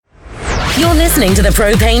You're listening to the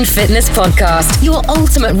Propane Fitness Podcast, your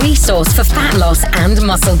ultimate resource for fat loss and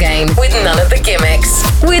muscle gain, with none of the gimmicks.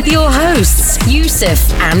 With your hosts,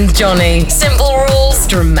 Yusuf and Johnny. Simple rules,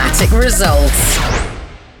 dramatic results.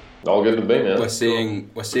 All good to be, man. We're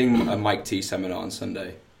seeing a Mike T seminar on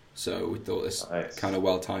Sunday, so we thought this kind of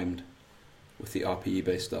well timed with the RPE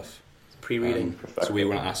based stuff. Pre-reading. So we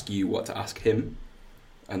want to ask you what to ask him,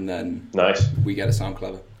 and then we get to sound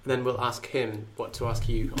clever. Then we'll ask him what to ask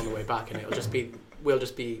you on the way back, and we'll just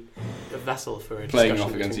be a vessel for a playing discussion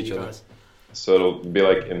off against each other. Guys. So it'll be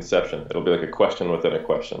like Inception. It'll be like a question within a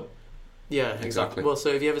question. Yeah, exactly. Well,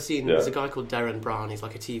 so have you ever seen? There's a guy called Darren Brown. He's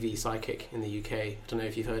like a TV psychic in the UK. I don't know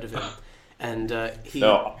if you've heard of him. And he.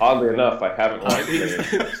 No, oddly enough, I haven't watched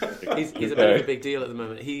he's a bit of a big deal at the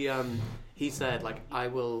moment. He said, like, I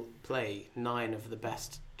will play 9 of the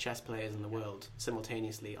best chess players in the world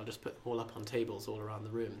simultaneously. I'll just put them all up on tables all around the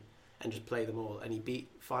room and just play them all. And he beat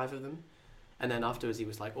 5 of them. And then afterwards he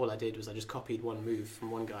was like, all I did was I just copied one move from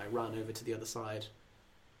one guy, ran over to the other side,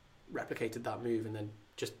 replicated that move, and then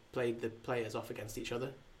just played the players off against each other.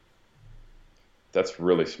 That's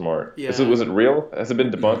really smart. Yeah. Was it real? Has it been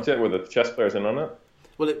debunked yet? Were the chess players in on it?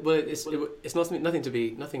 Well, it's nothing to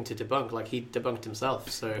debunk. Like, he debunked himself,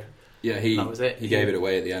 so yeah, that was it. He gave it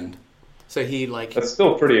away at the end. So that's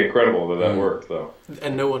still pretty incredible that worked, though.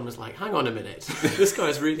 And no one was like, "Hang on a minute, this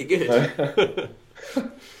guy's really good."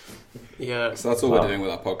 Yeah. So that's all we're doing with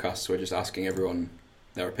our podcast. So we're just asking everyone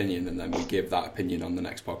their opinion, and then we give that opinion on the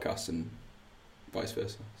next podcast, and vice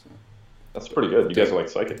versa. So that's pretty good. You guys are like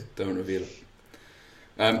psychics. Don't reveal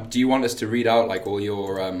it. Do you want us to read out like all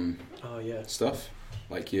your stuff,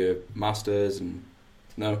 like your masters and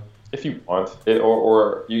no? If you want it,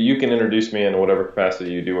 or you can introduce me in whatever capacity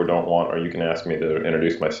you do or don't want, or you can ask me to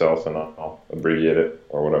introduce myself and I'll abbreviate it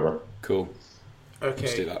or whatever. Cool. Okay.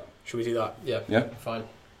 Let's do that. Should we do that? Yeah. Yeah. Fine.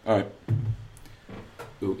 All right.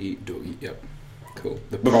 Oogie. Yep. Cool.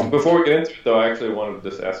 Before we get into it, though, I actually wanted to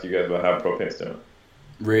just ask you guys about how propane's doing.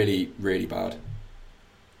 Really, really bad.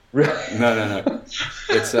 Really? No.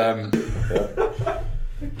 It's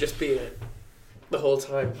just be it the whole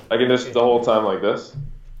time. I can just the whole time like this.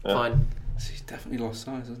 Yeah. Fine. He's definitely lost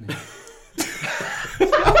size, hasn't he?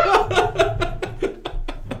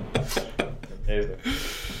 Amazing.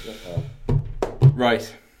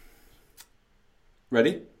 Right.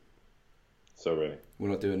 Ready? So ready. We're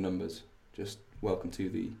not doing numbers. Just welcome to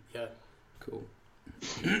the... Yeah. Cool.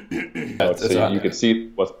 So you could see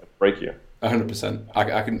what's going to break you. 100%.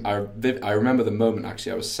 I remember the moment,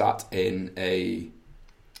 actually. I was sat in a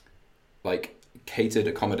catered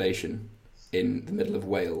accommodation in the middle of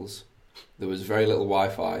Wales. There was very little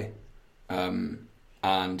Wi-Fi, and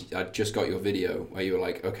I just got your video where you were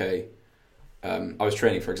like, okay, I was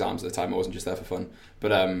training for exams at the time. I wasn't just there for fun,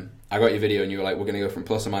 but I got your video and you were like, we're going to go from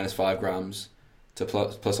plus or minus 5 grams to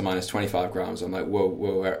plus or minus 25 grams. I'm like,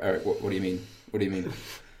 whoa, Eric, what do you mean? What do you mean?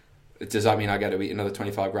 Does that mean I get to eat another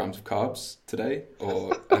 25 grams of carbs today?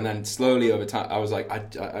 And then slowly over time, I was like,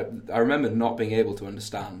 I remember not being able to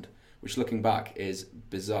understand, which looking back is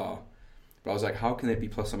bizarre. But I was like, how can it be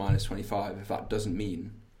plus or minus 25 if that doesn't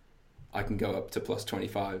mean I can go up to plus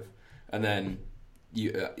 25? And then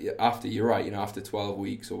you're right, after 12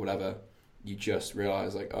 weeks or whatever, you just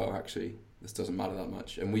realise like, oh, actually, this doesn't matter that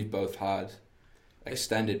much. And we've both had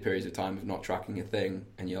extended periods of time of not tracking a thing,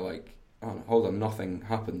 and you're like, oh, hold on, nothing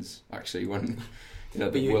happens actually when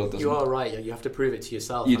the world doesn't. You are right. You have to prove it to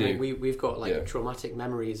yourself. You do. We've got traumatic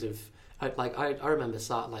memories of. I remember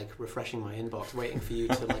sat refreshing my inbox, waiting for you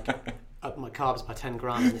to up my carbs by 10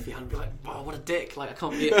 grams, and if you hadn't be like, oh, what a dick! I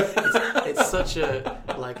can't believe it. It's such a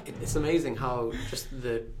it's amazing how just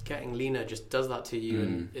the getting leaner just does that to you,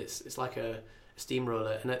 and it's like a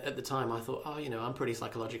steamroller. And at the time, I thought, oh, I'm pretty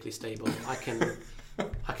psychologically stable. I can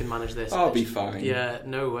manage this. I'll be fine. Yeah,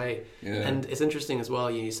 no way. Yeah. And it's interesting as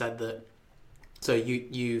well. You said that. So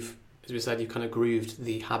you've, as we said, you've kind of grooved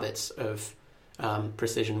the habits of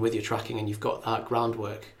precision with your tracking, and you've got that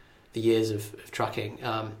groundwork, the years of tracking.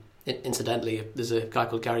 Incidentally, there's a guy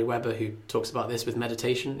called Gary Weber who talks about this with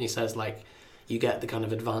meditation. He says you get the kind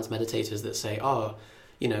of advanced meditators that say, oh,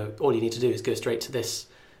 all you need to do is go straight to this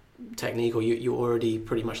technique, or you're already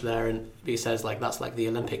pretty much there. And he says that's like the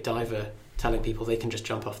Olympic diver telling people they can just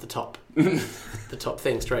jump off the top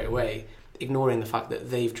thing straight away, ignoring the fact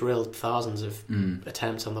that they've drilled thousands of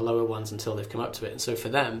attempts on the lower ones until they've come up to it. And so for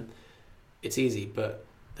them, it's easy, but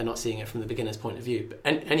they're not seeing it from the beginner's point of view. But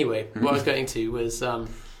anyway, what I was getting to was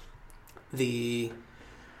the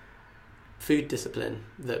food discipline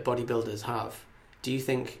that bodybuilders have. Do you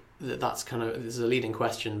think that's kind of, this is a leading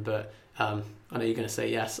question, but I know you're going to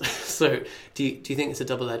say yes. So do you think it's a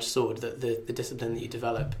double-edged sword, that the discipline that you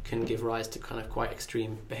develop can give rise to kind of quite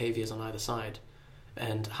extreme behaviours on either side?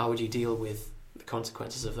 And how would you deal with the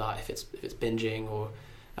consequences of that if it's binging or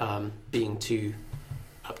being too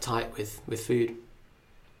uptight with food?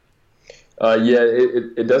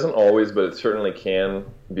 It doesn't always, but it certainly can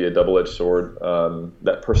be a double-edged sword.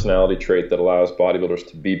 That personality trait that allows bodybuilders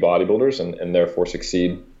to be bodybuilders and therefore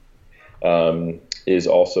succeed is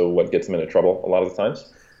also what gets them into trouble a lot of the times.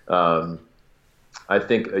 I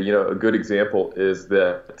think a good example is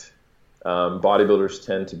that bodybuilders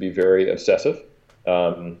tend to be very obsessive,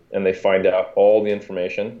 and they find out all the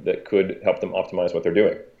information that could help them optimize what they're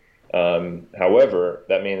doing. However,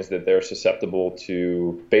 that means that they're susceptible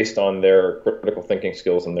to, based on their critical thinking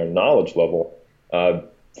skills and their knowledge level,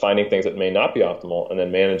 finding things that may not be optimal and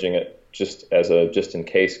then managing it just as a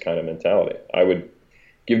just-in-case kind of mentality. I would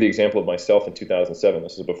give the example of myself in 2007.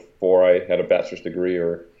 This is before I had a bachelor's degree,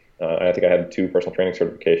 or I think I had 2 personal training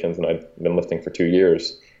certifications, and I'd been lifting for 2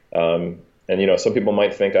 years. And some people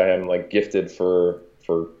might think I am like gifted for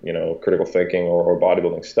critical thinking or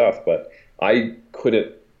bodybuilding stuff, but I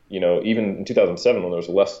couldn't. Even in 2007, when there was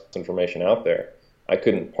less information out there, I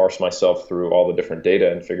couldn't parse myself through all the different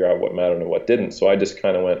data and figure out what mattered and what didn't. So I just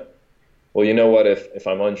kind of went, well, you know what? If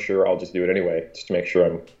I'm unsure, I'll just do it anyway, just to make sure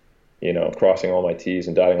I'm, crossing all my T's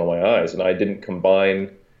and dotting all my I's. And I didn't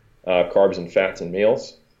combine carbs and fats in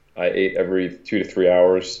meals. I ate every 2 to 3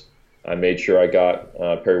 hours. I made sure I got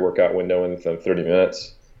peri-workout window in within 30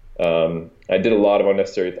 minutes. I did a lot of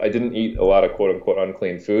unnecessary. I didn't eat a lot of quote unquote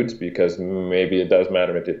unclean foods because maybe it does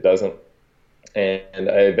matter, maybe it doesn't. And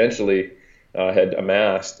I eventually had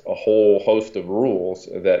amassed a whole host of rules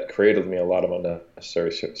that created me a lot of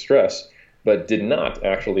unnecessary stress, but did not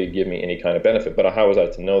actually give me any kind of benefit. But how was I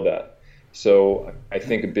to know that? So I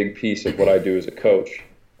think a big piece of what I do as a coach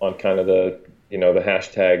on kind of the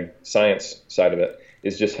hashtag science side of it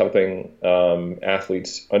is just helping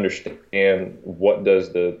athletes understand what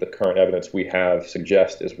does the current evidence we have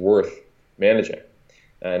suggest is worth managing,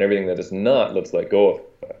 and everything that is not, let's let go of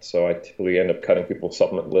it. So I typically end up cutting people's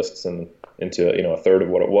supplement lists into a third of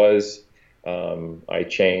what it was. I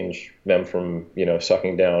change them from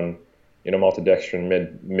sucking down maltodextrin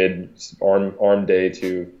mid arm day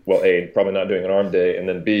to, well, A, probably not doing an arm day, and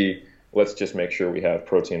then B, let's just make sure we have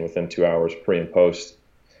protein within 2 hours pre and post.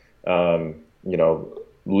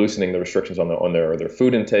 Loosening the restrictions on their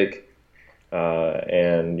food intake,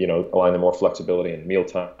 and allowing them more flexibility in meal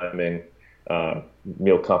timing,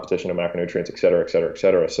 meal competition of macronutrients, et cetera,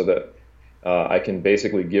 so that I can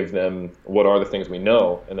basically give them what are the things we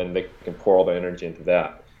know, and then they can pour all the energy into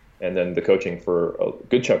that. And then the coaching for a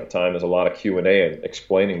good chunk of time is a lot of Q&A and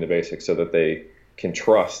explaining the basics so that they can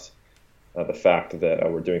trust the fact that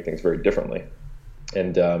we're doing things very differently.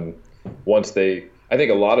 And once I think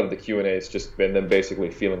a lot of the Q&A has just been them basically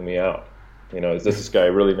feeling me out. Does this guy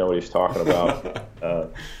really know what he's talking about?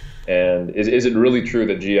 And is it really true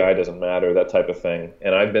that GI doesn't matter, that type of thing?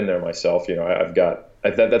 And I've been there myself. That's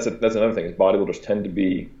another thing, is bodybuilders tend to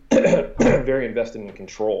be very invested in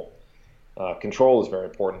control. Control is very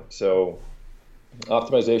important. So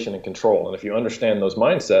optimization and control. And if you understand those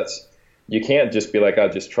mindsets, you can't just be like,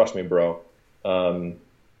 just trust me, bro. You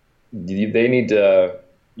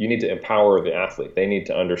need to empower the athlete. They need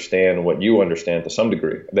to understand what you understand to some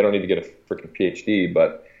degree. They don't need to get a freaking PhD,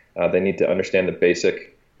 but they need to understand the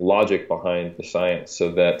basic logic behind the science, so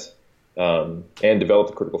that and develop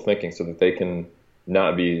the critical thinking so that they can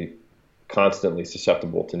not be constantly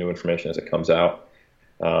susceptible to new information as it comes out,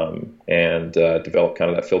 and develop kind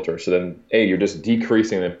of that filter. So then, you're just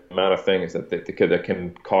decreasing the amount of things that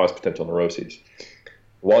can cause potential neuroses.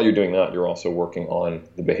 While you're doing that, you're also working on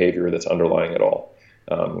the behavior that's underlying it all.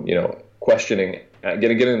 Questioning,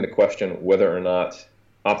 getting into question whether or not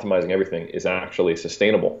optimizing everything is actually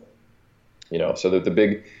sustainable. So that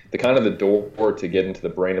the kind of the door to get into the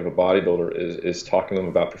brain of a bodybuilder is talking to them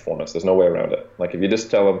about performance. There's no way around it. Like, if you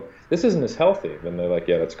just tell them this isn't as healthy, then they're like,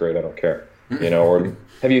 yeah, that's great, I don't care. Or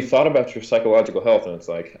have you thought about your psychological health? And it's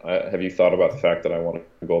like, have you thought about the fact that I want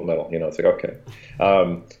a gold medal? It's like, okay.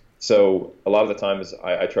 So a lot of the times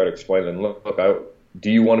I try to explain and look, do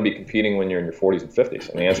you want to be competing when you're in your 40s and 50s?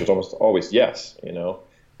 And the answer is almost always yes. A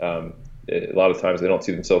lot of times they don't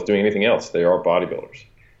see themselves doing anything else. They are bodybuilders.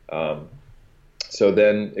 So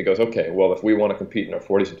then it goes, okay, well, if we want to compete in our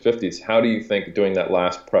 40s and 50s, how do you think doing that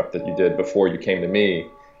last prep that you did before you came to me,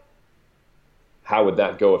 how would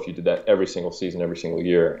that go if you did that every single season, every single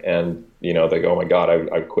year? And, they go, oh my God,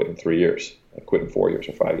 I'd quit in 3 years. I'd quit in 4 years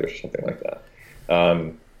or 5 years or something like that.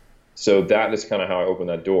 So that is kind of how I opened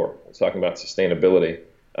that door. I was talking about sustainability.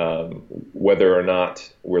 whether or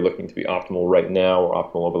not we're looking to be optimal right now or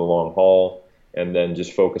optimal over the long haul, and then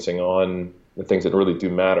just focusing on the things that really do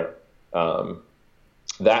matter.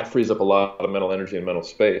 That frees up a lot of mental energy and mental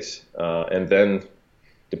space. And then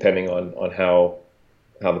depending on how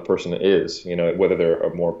the person is, whether they're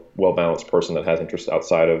a more well-balanced person that has interests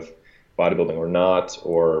outside of bodybuilding or not,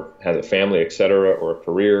 or has a family, et cetera, or a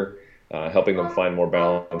career, helping them find more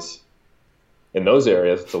balance in those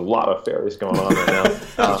areas. It's a lot of fairies going on right now.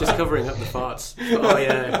 He's just covering up the farts. Oh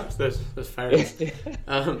yeah, there's fairies.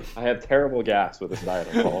 I had terrible gas with this diet.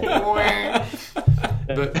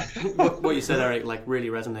 But what you said, Eric, like really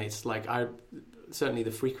resonates. Like certainly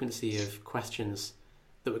the frequency of questions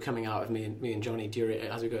that were coming out of me and Johnny during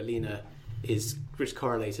as we got leaner is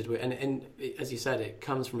correlated with, and as you said, it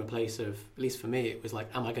comes from a place of, at least for me, it was like,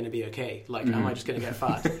 am I going to be okay? Like, am I just going to get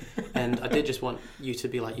fat? And I did just want you to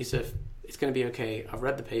be like, Yusuf, it's going to be okay. I've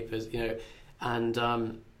read the papers, and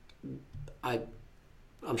I'm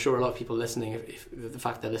sure a lot of people listening, if the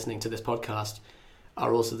fact they're listening to this podcast,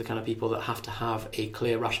 are also the kind of people that have to have a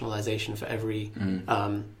clear rationalization for every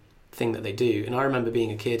thing that they do. And I remember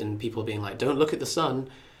being a kid and people being like, don't look at the sun.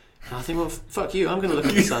 And I think, well, fuck you, I'm going to look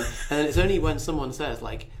at the sun. And then it's only when someone says,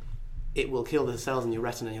 like, it will kill the cells in your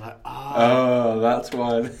retina, and you're like, oh, that's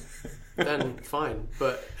why. Then fine.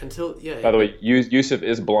 But until, By the way, Yusuf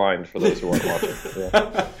is blind, for those who aren't watching.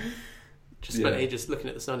 Yeah. Just spent ages looking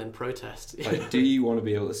at the sun in protest. Like, do you want to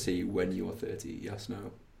be able to see when you're 30? Yes,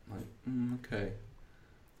 no. Like, okay.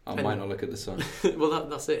 I might not look at the sun. Well,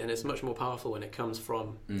 that's it. And it's much more powerful when it comes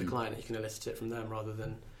from the client. You can elicit it from them rather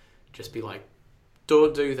than just be like,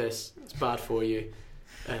 don't do this, it's bad for you.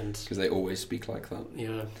 And because they always speak like that.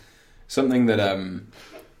 Yeah. Something that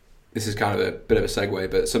this is kind of a bit of a segue,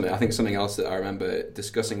 but something else that I remember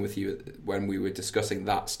discussing with you when we were discussing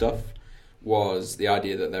that stuff was the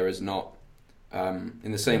idea that there is not,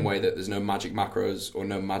 in the same way that there's no magic macros or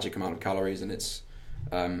no magic amount of calories, and it's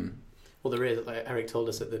well, there is. Like Eric told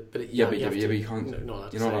us that but you can't. You're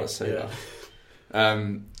not allowed to say that.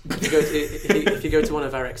 If you go to one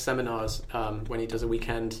of Eric's seminars, when he does a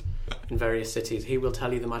weekend in various cities, he will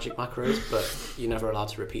tell you the magic macros, but you're never allowed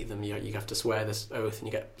to repeat them. You have to swear this oath, and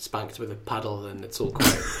you get spanked with a paddle, and it's all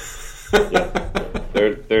quiet.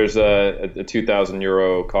 There's a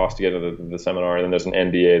 €2,000 cost to get into the seminar, and then there's an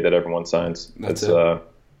NDA that everyone signs. It's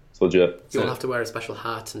legit. You'll have to wear a special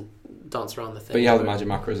hat and dance around the thing. But you have the magic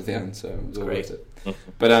macros at the end, so it's all worth it.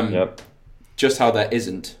 But just how there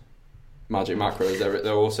isn't magic macros,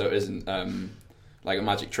 there also isn't like a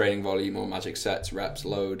magic training volume or magic sets, reps,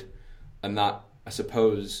 load, and that, I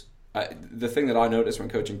suppose, the thing that I notice when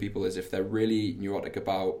coaching people is if they're really neurotic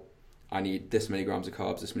about, I need this many grams of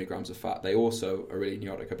carbs, this many grams of fat, they also are really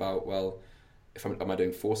neurotic about, well, if am I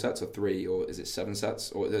doing 4 sets or 3, or is it 7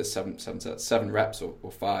 sets, or is it 7 sets, 7 reps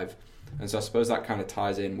or 5? And so I suppose that kind of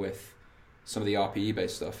ties in with some of the RPE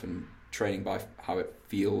based stuff and training by how it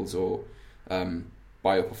feels or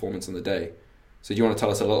by your performance on the day. So do you want to tell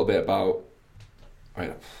us a little bit about,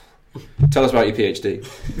 tell us about your PhD.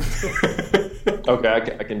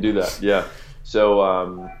 Okay, I can do that. Yeah.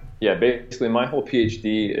 So basically my whole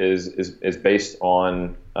PhD is based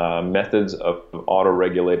on methods of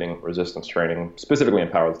auto-regulating resistance training, specifically in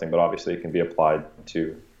powerlifting, but obviously it can be applied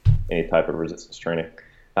to any type of resistance training.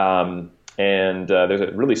 And there's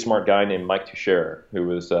a really smart guy named Mike Tuchscherer, who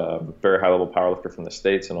was a very high-level powerlifter from the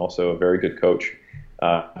States and also a very good coach,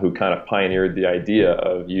 who kind of pioneered the idea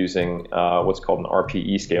of using what's called an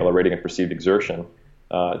RPE scale, a rating of perceived exertion,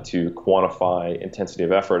 to quantify intensity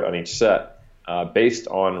of effort on each set based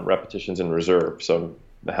on repetitions in reserve. So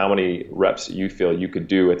how many reps you feel you could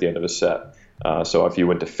do at the end of a set. So if you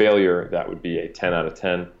went to failure, that would be a 10 out of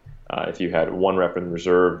 10. If you had 1 rep in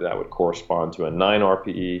reserve, that would correspond to a 9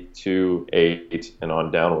 RPE, 2, 8, and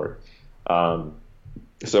on downward.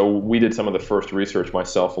 So we did some of the first research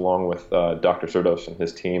myself, along with Dr. Serdos and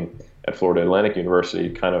his team at Florida Atlantic University,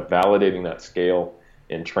 kind of validating that scale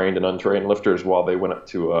in trained and untrained lifters while they went up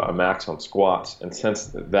to a max on squats. And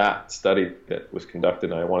since that study that was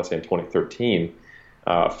conducted, I want to say in 2013,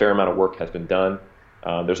 a fair amount of work has been done.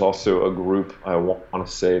 There's also a group, I want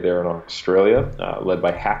to say there in Australia, led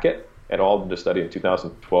by Hackett et al. Did a study in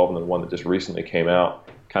 2012, and then one that just recently came out,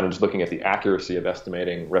 kind of just looking at the accuracy of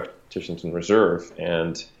estimating repetitions in reserve.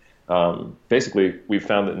 And basically, we've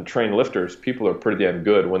found that in trained lifters, people are pretty damn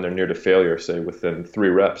good when they're near to failure, say within 3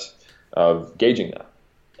 reps of gauging that.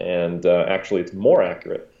 And actually, it's more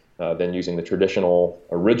accurate than using the traditional,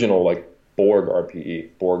 original, like Borg RPE.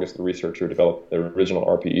 Borg is the researcher who developed the original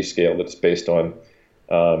RPE scale that's based on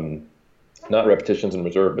not repetitions in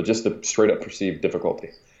reserve, but just the straight up perceived difficulty.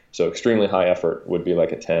 So extremely high effort would be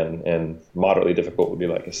like a 10, and moderately difficult would be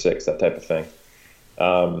like a 6, that type of thing.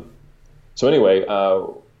 So anyway,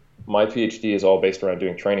 my PhD is all based around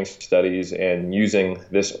doing training studies and using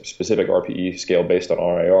this specific RPE scale based on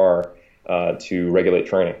RIR to regulate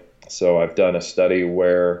training. So I've done a study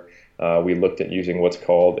where we looked at using what's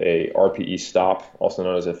called a RPE stop, also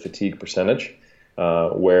known as a fatigue percentage,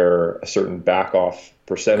 where a certain back-off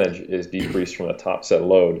percentage is decreased from the top set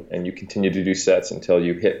load, and you continue to do sets until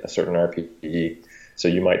you hit a certain RPE. So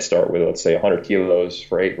you might start with, let's say, 100 kilos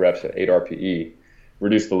for 8 reps at 8 RPE,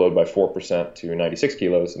 reduce the load by 4% to 96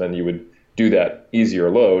 kilos, and then you would do that easier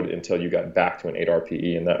load until you got back to an 8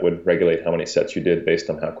 RPE, and that would regulate how many sets you did based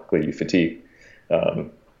on how quickly you fatigue.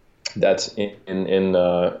 That's in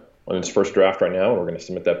its first draft right now, and we're going to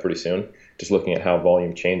submit that pretty soon, just looking at how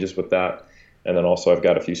volume changes with that. And then also I've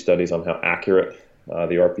got a few studies on how accurate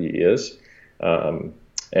the RPE is. And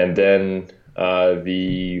then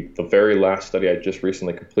the very last study I just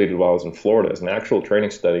recently completed while I was in Florida is an actual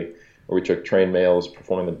training study where we took trained males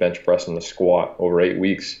performing the bench press and the squat over 8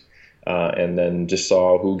 weeks, and then just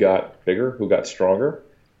saw who got bigger, who got stronger,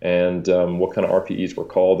 and what kind of RPEs were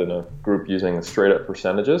called in a group using straight up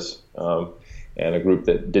percentages, and a group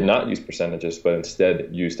that did not use percentages but instead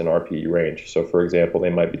used an RPE range. So for example,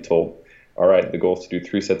 they might be told, all right, the goal is to do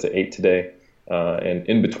 3 sets of 8 today, and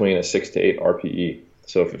in between a 6 to 8 RPE.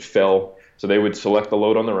 So if it fell, so they would select the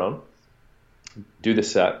load on their own, do the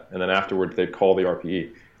set, and then afterwards they'd call the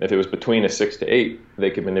RPE. If it was between a 6 to 8, they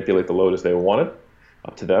could manipulate the load as they wanted,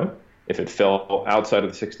 up to them. If it fell outside of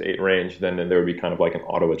the 6 to 8 range, then there would be kind of like an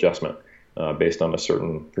auto adjustment based on a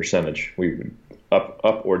certain percentage. We would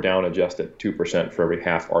up or down adjust it 2% for every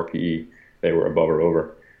half RPE they were above or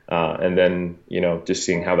over. And then, just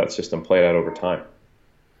seeing how that system played out over time.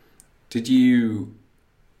 Did you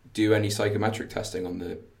do any psychometric testing on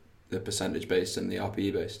the percentage based and the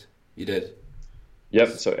RPE based? You did? Yep.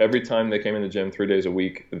 So every time they came in the gym 3 days a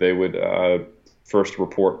week, they would first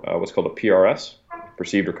report what's called a PRS,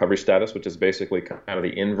 perceived recovery status, which is basically kind of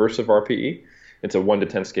the inverse of RPE. It's a 1 to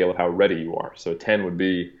 10 scale of how ready you are. So 10 would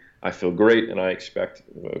be, I feel great and I expect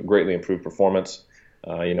greatly improved performance.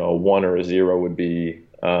 A 1 or a 0 would be,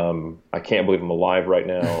 I can't believe I'm alive right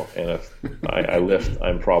now, and if I lift,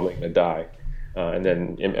 I'm probably going to die. And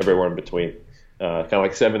then everywhere in between. Kind of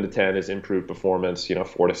like 7 to 10 is improved performance.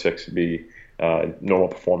 4 to 6 would be normal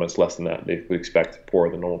performance. Less than that, they would expect poorer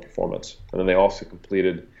than normal performance. And then they also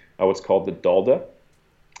completed what's called the DALDA.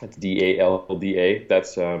 It's DALDA.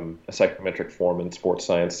 That's a psychometric form in sports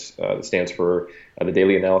science that stands for the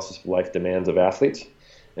Daily Analysis of Life Demands of Athletes.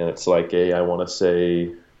 And it's like I want to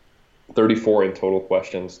say 34 in total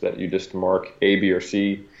questions that you just mark A, B, or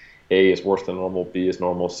C. A is worse than normal, B is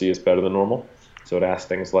normal, C is better than normal. So it asks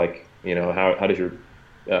things like, how does your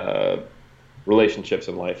relationships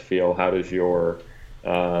in life feel? How does your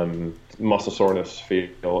muscle soreness feel,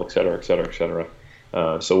 et cetera, et cetera, et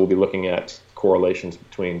cetera. So we'll be looking at correlations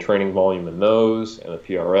between training volume in those and the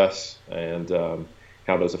PRS, and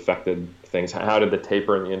how those affected things. How did the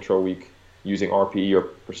taper in the intro week using RPE or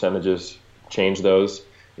percentages change those?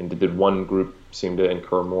 And did one group seem to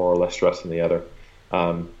incur more or less stress than the other?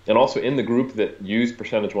 And also in the group that used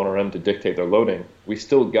percentage 1RM to dictate their loading, we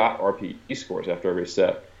still got RPE scores after every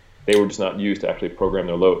set. They were just not used to actually program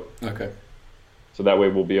their load. Okay. So that way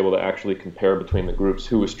we'll be able to actually compare between the groups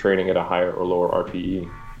who was training at a higher or lower RPE.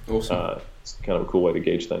 Awesome. It's kind of a cool way to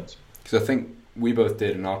gauge things. Because I think we both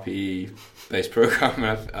did an RPE-based program,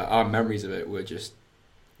 and our memories of it were just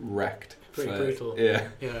wrecked. Pretty brutal. Yeah.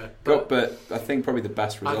 But I think probably the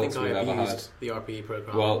best results we've ever had. The RPE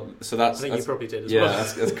program. Well, so I think you probably did as well.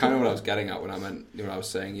 Yeah, that's kind of what I was getting at when I was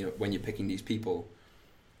saying, when you're picking these people.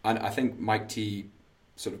 And I think Mike T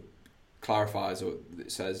sort of clarifies, or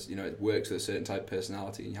it says, it works with a certain type of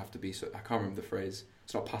personality, and you have to be. I can't remember the phrase.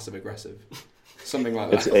 It's not passive aggressive, something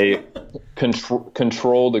like that. It's a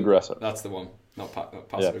controlled aggressive. That's the one. Not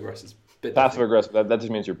passive aggressive. Passive aggressive. That just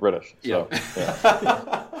means you're British. So,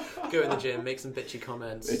 yeah. Go in the gym, make some bitchy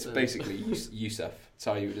comments. It's basically Yusuf. That's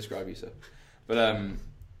how you would describe Yusuf. But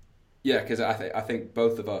because I think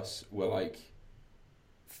both of us were like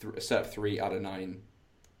set 3 out of 9.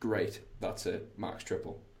 Great, that's a max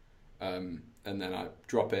triple. And then I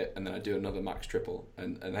drop it, and then I do another max triple.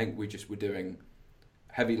 And I think we just were doing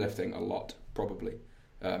heavy lifting a lot, probably.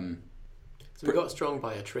 So we got strong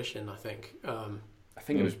by attrition, I think. I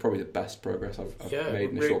think it was probably the best progress I've made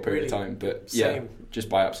in a short period of time. But same. Just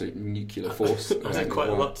by absolute nuclear force. I think quite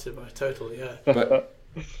a lot by total, yeah. But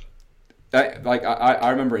I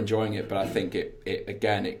remember enjoying it, but I think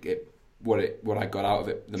what I got out of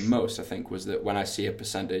it the most, I think, was that when I see a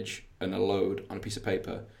percentage and a load on a piece of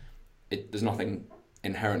paper, there's nothing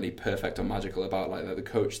inherently perfect or magical about like the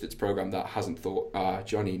coach that's programmed that hasn't thought,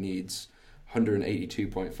 Johnny needs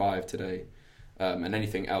 182.5 today, and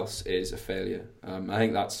anything else is a failure. I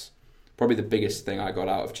think that's probably the biggest thing I got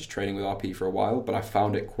out of just training with RP for a while, but I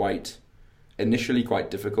found it initially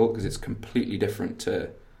quite difficult because it's completely different to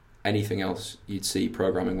anything else you'd see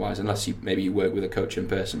programming wise, unless you work with a coach in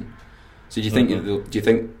person. So do you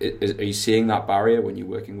think are you seeing that barrier when you're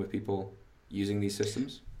working with people using these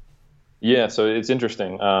systems? Yeah, so it's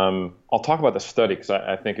interesting. I'll talk about the study because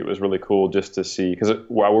I think it was really cool just to see, because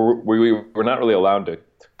while we're not really allowed to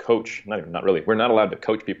coach, we're not allowed to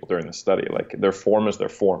coach people during the study. Like, their form is their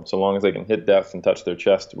form. So long as they can hit depth and touch their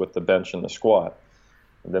chest with the bench and the squat,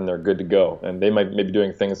 then they're good to go. And they might be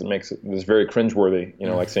doing things that makes it very cringeworthy,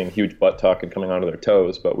 like seeing huge butt tuck and coming onto their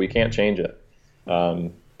toes, but we can't change it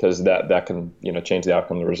because that can change the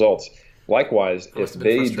outcome of the results. Likewise, if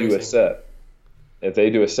they do a set. If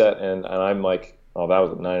they do a set and I'm like, oh, that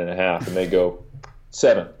was a 9.5, and they go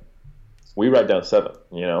 7, we write down 7.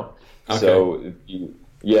 Okay. So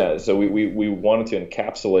so we wanted to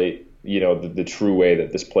encapsulate the true way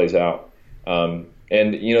that this plays out, and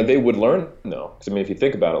they would learn though. Because if you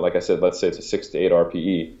think about it, like I said, let's say it's a 6 to 8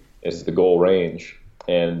 RPE is the goal range,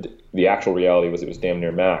 and the actual reality was it was damn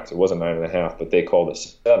near max. It wasn't 9.5, but they called it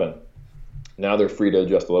 7. Now they're free to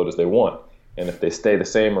adjust the load as they want. And if they stay the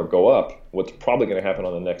same or go up, what's probably going to happen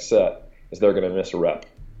on the next set is they're going to miss a rep,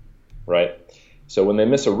 right? So when they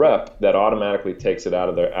miss a rep, that automatically takes it out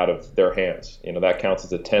of their hands. That counts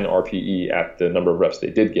as a 10 RPE at the number of reps they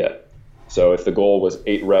did get. So if the goal was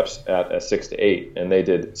 8 reps at a 6 to 8 and they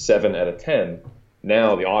did 7 at a 10,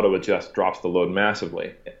 now the auto adjust drops the load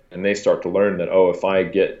massively. And they start to learn that, if I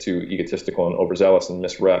get too egotistical and overzealous and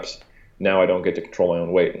miss reps, now I don't get to control my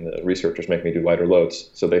own weight, and the researchers make me do lighter loads.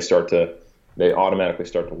 So they automatically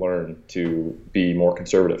start to learn to be more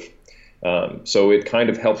conservative. So it kind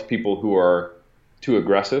of helps people who are too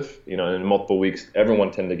aggressive. In multiple weeks,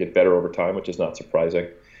 everyone tend to get better over time, which is not surprising.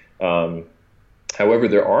 However,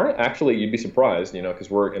 there are actually, you'd be surprised, because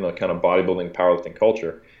we're in a kind of bodybuilding, powerlifting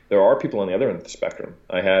culture, there are people on the other end of the spectrum.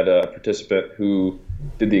 I had a participant who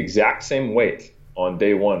did the exact same weight on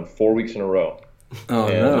day 1, 4 weeks in a row. Oh,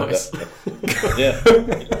 and, nice. Yeah.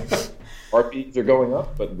 RPEs are going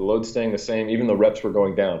up, but the load's staying the same. Even the reps were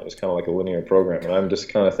going down. It was kind of like a linear program. And I'm just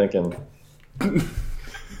kind of thinking, and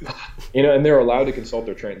they're allowed to consult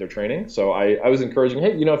their training. So I was encouraging,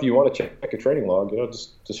 hey, if you want to check a training log,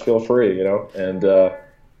 just feel free, And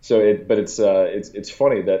it's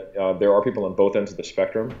funny that there are people on both ends of the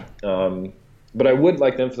spectrum. But I would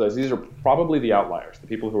like to emphasize these are probably the outliers, the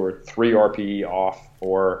people who are 3 RPE off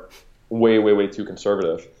or way, way, way too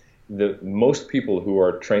conservative. The most people who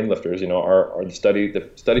are trained lifters, are the study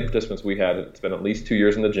participants we had. It's been at least 2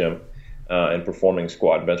 years in the gym and performing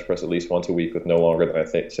squat and bench press at least once a week with no longer than I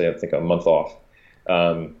think a month off.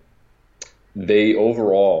 They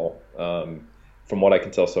overall, from what I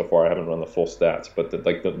can tell so far, I haven't run the full stats, but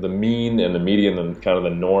the mean and the median and kind of the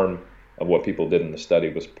norm of what people did in the study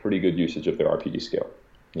was pretty good usage of their RPE scale.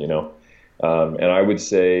 And I would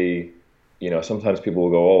say, sometimes people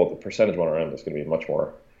will go, the percentage 1RM is going to be much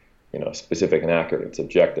more specific and accurate. It's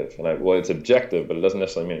objective. And it's objective, but it doesn't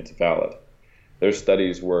necessarily mean it's valid. There's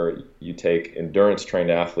studies where you take endurance trained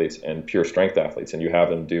athletes and pure strength athletes and you have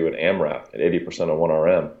them do an AMRAP at 80% of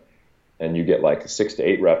 1RM, and you get like 6 to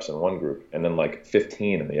 8 reps in one group and then like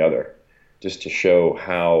 15 in the other, just to show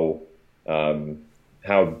how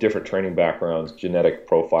different training backgrounds, genetic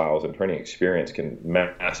profiles, and training experience can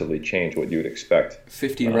massively change what you would expect.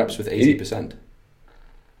 15 reps with 80%.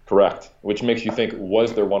 Correct, which makes you think,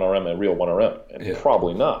 was their 1RM a real 1RM? And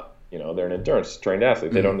probably not. They're an endurance trained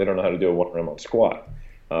athlete. They don't know how to do a 1RM on squat.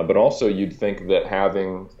 But also, you'd think that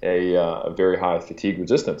having a very high fatigue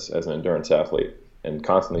resistance as an endurance athlete and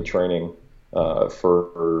constantly training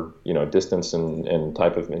for distance and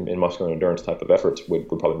type of in muscular endurance type of efforts would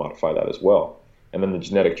probably modify that as well. And then the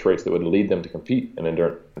genetic traits that would lead them to compete in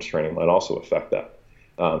endurance training might also affect that.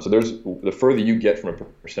 So the further you get from a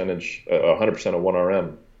percentage, 100% of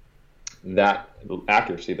 1RM, that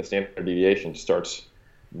accuracy, the standard deviation, starts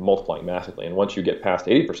multiplying massively. And once you get past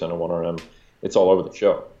 80% of 1RM, it's all over the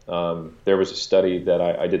show. There was a study that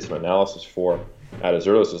I did some analysis for at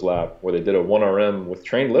Azurlos' lab where they did a 1RM with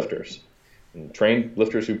trained lifters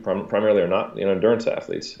who primarily are not endurance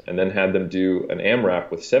athletes, and then had them do an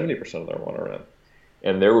AMRAP with 70% of their 1RM.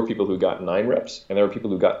 And there were people who got 9 reps, and there were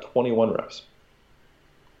people who got 21 reps.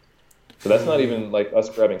 So that's not even like us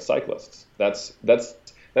grabbing cyclists. That's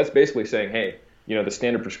basically saying, hey, the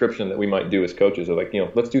standard prescription that we might do as coaches are like,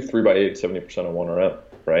 let's do 3x8 70% of 1RM,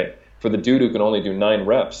 right? For the dude who can only do 9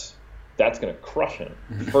 reps, that's going to crush him.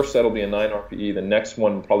 The first set will be a 9 RPE, the next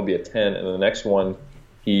one will probably be a 10, and the next one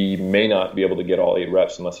he may not be able to get all 8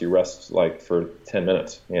 reps unless he rests like for 10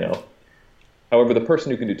 minutes, you know. However, the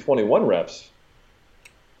person who can do 21 reps,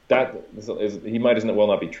 that is, he might as well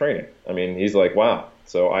not be training. I mean, he's like, wow,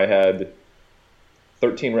 so I had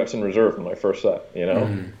 13 reps in reserve in my first set, you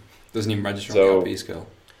know. Doesn't even register on the RPE scale.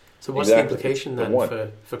 So what's the implication then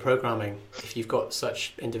for programming if you've got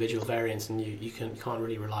such individual variance and you can't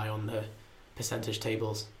really rely on the percentage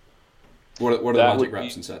tables? What are the magic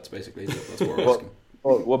reps and sets, basically? That's what we're asking.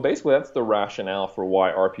 Well, basically, that's the rationale for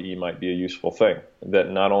why RPE might be a useful thing. That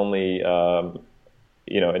not only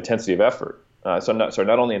intensity of effort, not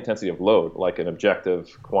only intensity of load, like an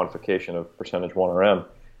objective quantification of percentage 1RM,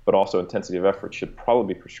 but also intensity of effort should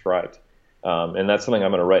probably be prescribed. And that's something I'm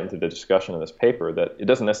going to write into the discussion in this paper, that it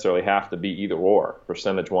doesn't necessarily have to be either or,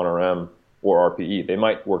 percentage 1RM or RPE. They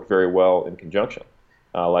might work very well in conjunction.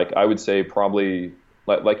 Like I would say probably,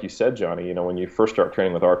 like you said, Johnny, you know, when you first start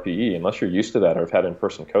training with RPE, unless you're used to that or have had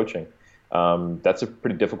in-person coaching, that's a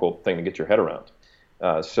pretty difficult thing to get your head around.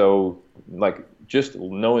 So like just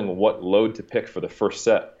knowing what load to pick for the first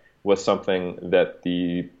set was something that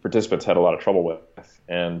the participants had a lot of trouble with.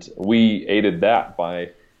 And we aided that by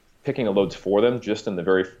picking the loads for them just in the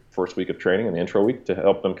very first week of training, in the intro week, to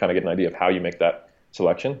help them kind of get an idea of how you make that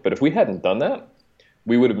selection. But if we hadn't done that,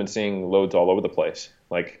 we would have been seeing loads all over the place.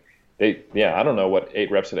 Like, I don't know what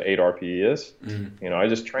 8 reps at 8 RPE is. You know, I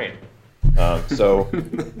just train.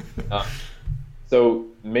 So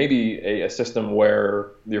maybe a system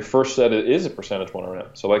where your first set is a percentage 1RM.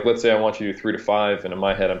 So like, let's say I want you to do 3 to 5, and in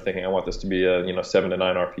my head I'm thinking I want this to be a 7 to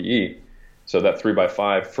 9 RPE. So that 3 by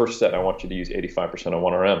 5 first set, I want you to use 85% of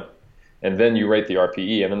 1RM. And then you rate the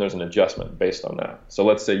RPE, and then there's an adjustment based on that. So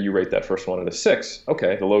let's say you rate that first one at a 6.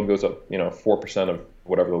 Okay, the load goes up 4% of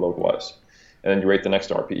whatever the load was. And then you rate the next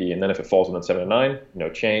RPE, and then if it falls within 7 to 9, no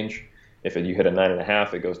change. If you hit a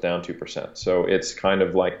 9.5, it goes down 2%. So it's kind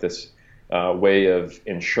of like this way of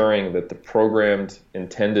ensuring that the programmed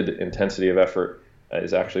intended intensity of effort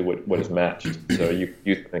is actually what is matched. So you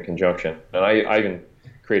use it in conjunction. And I even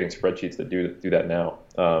creating spreadsheets that do that now.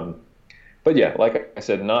 But yeah, like I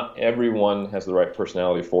said, not everyone has the right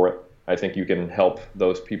personality for it. I think you can help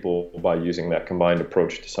those people by using that combined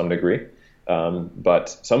approach to some degree. But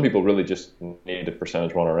some people really just need a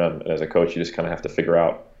percentage 1RM. And as a coach, you just kind of have to figure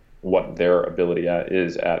out what their ability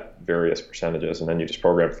is at various percentages, and then you just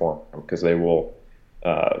program for them, because they will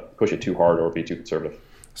push it too hard or be too conservative.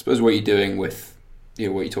 I suppose what you're doing with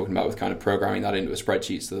what you're talking about with kind of programming that into a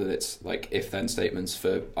spreadsheet so that it's like if-then statements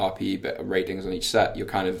for RPE ratings on each set, you're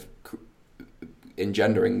kind of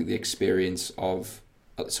engendering the experience of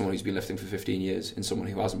someone who's been lifting for 15 years in someone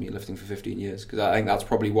who hasn't been lifting for 15 years. Because I think that's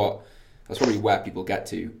probably where people get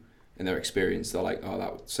to in their experience. They're like, oh,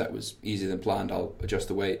 that set was easier than planned, I'll adjust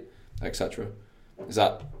the weight, etc. Is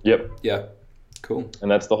that? Yep. Yeah. Cool. And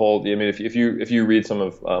that's the whole. I mean, if you read some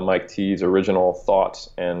of Mike T's original thoughts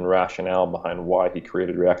and rationale behind why he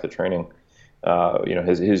created reactive training,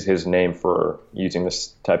 his name for using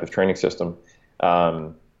this type of training system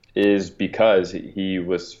is because he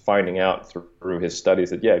was finding out through his studies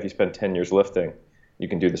that if you spend 10 years lifting, you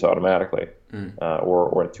can do this automatically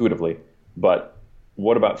or intuitively. But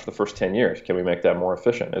what about for the first 10 years? Can we make that more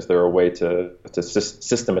efficient? Is there a way to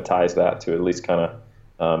systematize that to at least kind of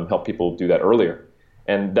help people do that earlier?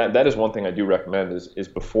 And that is one thing I do recommend is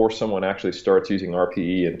before someone actually starts using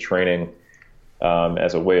RPE and training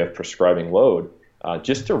as a way of prescribing load,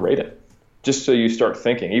 just to rate it. Just so you start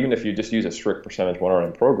thinking, even if you just use a strict percentage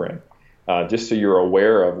 1RM program, just so you're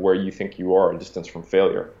aware of where you think you are a distance from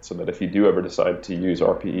failure, so that if you do ever decide to use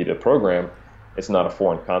RPE to program, it's not a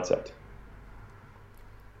foreign concept.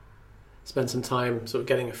 Spend some time sort of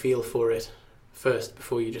getting a feel for it first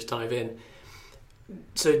before you just dive in.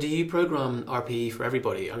 So do you program RPE for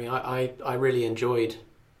everybody? I mean, I really enjoyed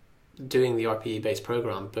doing the RPE based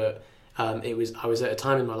program, but I was at a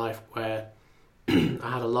time in my life where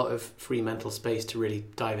I had a lot of free mental space to really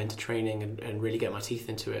dive into training and really get my teeth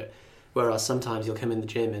into it. Whereas sometimes you'll come in the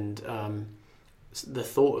gym and the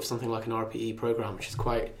thought of something like an RPE program, which is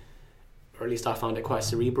quite, or at least I found it quite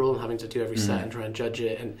cerebral, and having to do every set and try and judge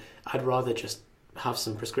it. And I'd rather just have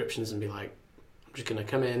some prescriptions and be like, I'm just going to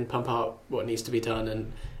come in, pump out what needs to be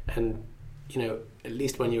done, and at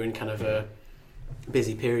least when you're in kind of a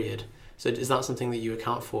busy period. So is that something that you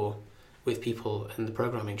account for with people and the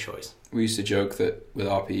programming choice? We used to joke that with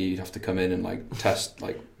RPE you'd have to come in and like test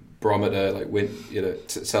like barometer, like wind,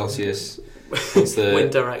 Celsius, what's the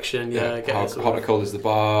wind direction, how hot or cold is the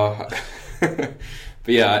bar.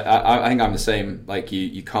 But I think I'm the same. Like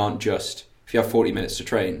you can't just, if you have 40 minutes to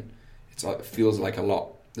train, it feels like a lot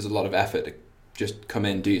there's a lot of effort to just come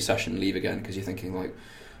in, do your session, leave again, because you're thinking like,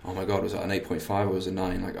 oh my god, was that an 8.5 or was it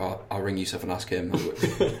 9? Like, oh, I'll ring Yusuf and ask him.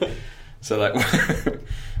 So like,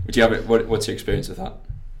 would you have it? What's your experience with that?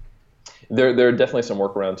 There are definitely some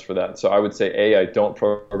workarounds for that. So I would say, I don't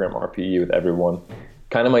program RPE with everyone.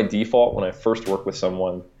 Kind of my default when I first work with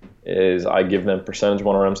someone is I give them percentage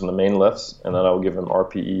 1RMs on the main lifts, and then I'll give them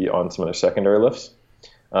RPE on some of their secondary lifts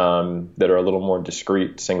that are a little more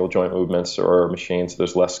discrete single joint movements or machines. So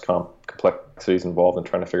there's less complexities involved in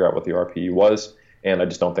trying to figure out what the RPE was. And I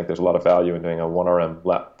just don't think there's a lot of value in doing a 1RM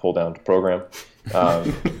lat pull down to program.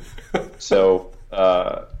 So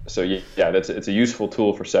it's a useful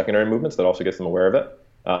tool for secondary movements that also gets them aware of it.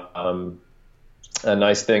 A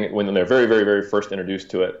nice thing when they're very, very, very first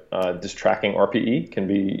introduced to it, just tracking RPE can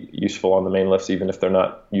be useful on the main lifts, even if they're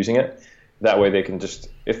not using it. That way they can just,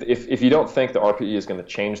 if you don't think the RPE is going to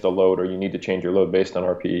change the load or you need to change your load based on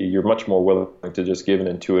RPE, you're much more willing to just give an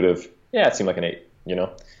intuitive, it seemed like an 8,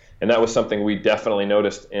 And that was something we definitely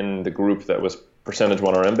noticed in the group that was percentage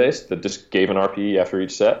 1RM based, that just gave an RPE after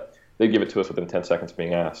each set. They'd give it to us within 10 seconds of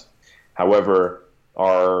being asked. However,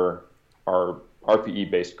 our RPE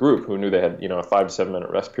based group, who knew they had a 5 to 7 minute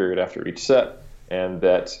rest period after each set, and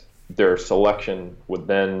that their selection would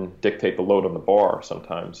then dictate the load on the bar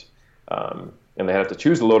sometimes, and they had to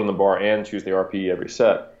choose the load on the bar and choose the RPE every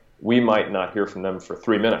set, we might not hear from them for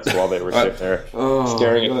 3 minutes while they were sitting there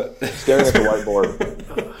staring at the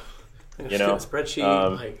whiteboard.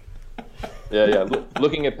 Spreadsheet.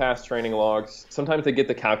 Looking at past training logs. Sometimes they get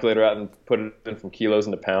the calculator out and put it in from kilos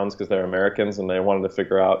into pounds because they're Americans and they wanted to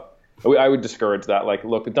figure out. I would discourage that. Like,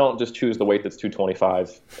 look, don't just choose the weight that's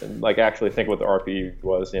 225. And, like, actually think what the RPE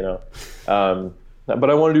was. But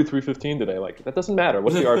I want to do 315 today. Like, that doesn't matter.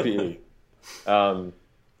 What's the RPE?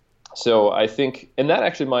 So I think, and that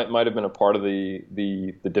actually might have been a part of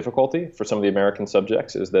the difficulty for some of the American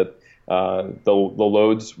subjects, is that the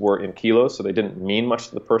loads were in kilos, so they didn't mean much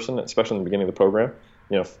to the person, especially in the beginning of the program.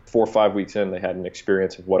 4 or 5 weeks in, they had an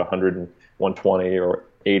experience of what 100 and 120 or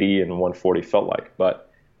 80 and 140 felt like. But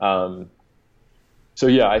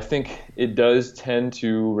I think it does tend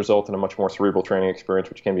to result in a much more cerebral training experience,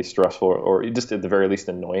 which can be stressful or just at the very least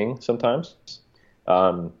annoying sometimes.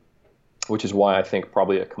 Which is why I think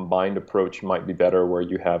probably a combined approach might be better, where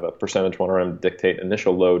you have a percentage 1RM dictate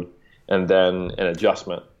initial load and then an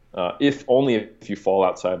adjustment, if you fall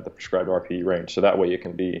outside the prescribed RPE range. So that way it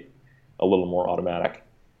can be a little more automatic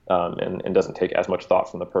and doesn't take as much thought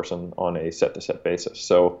from the person on a set-to-set basis.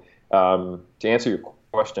 So to answer your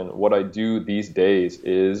question, what I do these days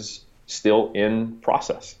is still in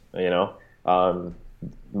process.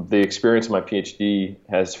 The experience of my PhD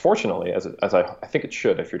has, fortunately, as I think it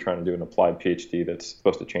should if you're trying to do an applied PhD that's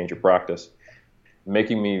supposed to change your practice,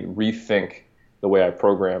 making me rethink the way I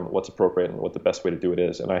program, what's appropriate and what the best way to do it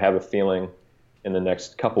is. And I have a feeling in the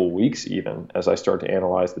next couple weeks, even as I start to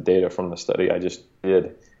analyze the data from the study I just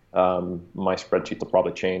did, my spreadsheets will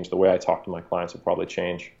probably change. The way I talk to my clients will probably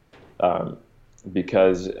change.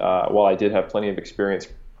 Because while I did have plenty of experience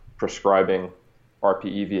prescribing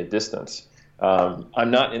RPE via distance,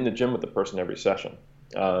 I'm not in the gym with the person every session.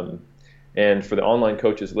 And for the online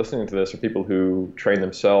coaches listening to this, or people who train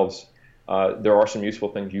themselves, there are some useful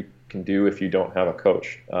things you can do if you don't have a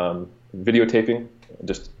coach. Videotaping,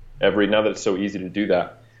 now that it's so easy to do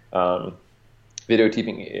that,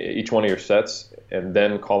 videotaping each one of your sets and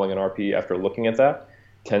then calling an RPE after looking at that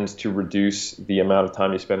tends to reduce the amount of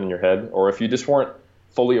time you spend in your head. Or if you just weren't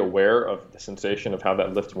fully aware of the sensation of how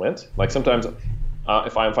that lift went, like sometimes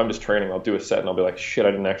if I'm just training, I'll do a set and I'll be like, shit,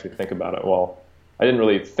 I didn't actually think about it. Well, I didn't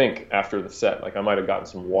really think after the set. Like, I might have gotten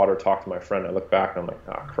some water, talked to my friend, I look back and I'm like,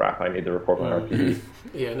 oh crap, I need to record my RPE.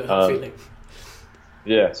 Feeling.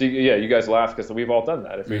 Yeah, so you guys laugh because we've all done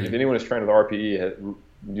that. If anyone is trained with RPE,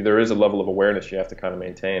 there is a level of awareness you have to kind of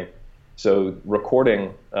maintain. So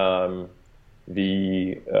recording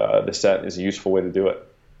the set is a useful way to do it.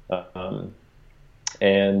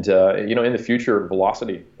 In the future,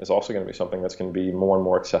 velocity is also going to be something that's going to be more and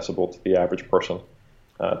more accessible to the average person,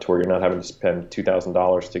 to where you're not having to spend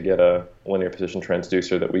 $2,000 to get a linear position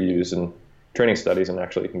transducer that we use in training studies, and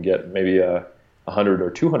actually you can get maybe a $100 or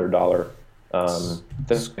 $200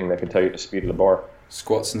 thing that can tell you the speed of the bar.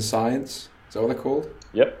 Squats and Science, is that what they're called?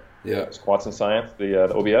 Yep. Yeah. Squats and Science,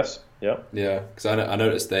 the OBS. Yep. Yeah, because I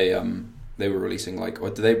noticed they were releasing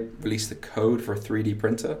did they release the code for a 3D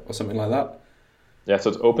printer or something like that? Yeah, so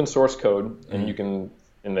it's open source code, and you can,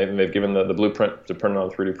 and they've given the blueprint to print it on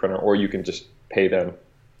a 3D printer, or you can just pay them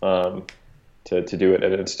to do it.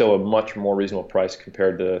 And it's still a much more reasonable price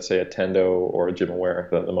compared to, say, a Tendo or a GymAware,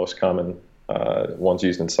 the most common ones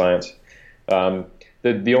used in science.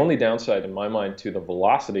 The only downside in my mind to the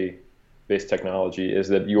velocity-based technology is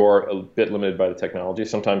that you are a bit limited by the technology.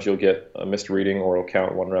 Sometimes you'll get a missed reading, or it'll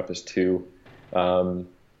count 1 rep as 2.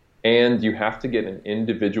 And you have to get an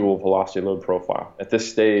individual velocity load profile. At this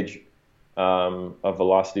stage of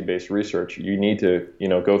velocity-based research, you need to,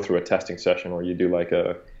 go through a testing session where you do like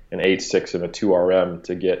an 8/6 and a 2 RM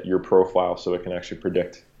to get your profile so it can actually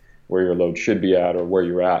predict where your load should be at or where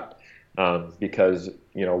you're at. Because,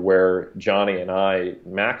 where Johnny and I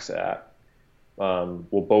max at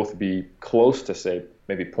will both be close to, say,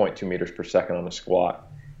 maybe 0.2 meters per second on a squat.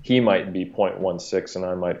 He might be 0.16 and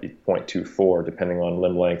I might be 0.24, depending on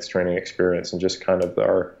limb length, training experience, and just kind of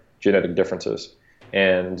our genetic differences.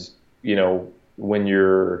 And, when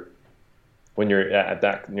you're at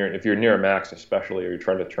that, if you're near a max especially, or you're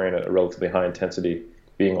trying to train at a relatively high intensity,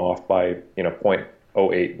 being off by,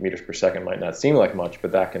 0.08 meters per second might not seem like much,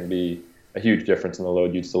 but that can be a huge difference in the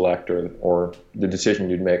load you'd select or the decision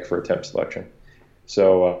you'd make for attempt selection.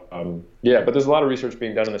 So, but there's a lot of research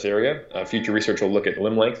being done in this area. Future research will look at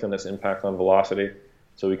limb length and its impact on velocity,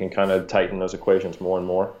 so we can kind of tighten those equations more and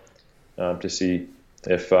more to see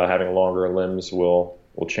if having longer limbs will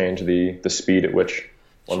change the speed at which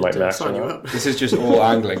one might max out. This is just all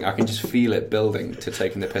angling. I can just feel it building to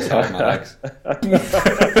taking the piss out of my legs.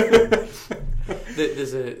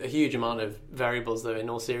 There's a huge amount of variables, though. In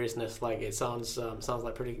all seriousness, like it sounds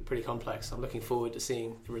like pretty complex. I'm looking forward to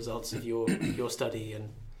seeing the results of your study and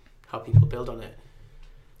how people build on it.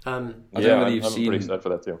 I'm pretty excited for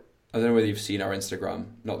that too. I don't know whether you've seen our Instagram.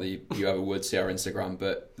 Not that you ever would see our Instagram,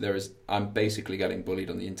 but I'm basically getting bullied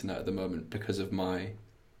on the internet at the moment because of my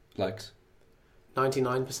legs.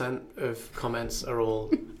 99% of comments are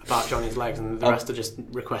all about Johnny's legs, and the rest are just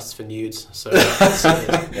requests for nudes. So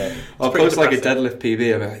I'll post like a deadlift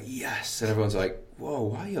PB, and I'm like, yes, and everyone's like, whoa,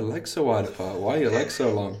 why are your legs so wide apart? Why are your legs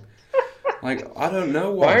so long? Like, I don't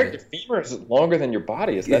know why. Why are your femurs longer than your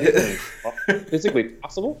body? Is that even physically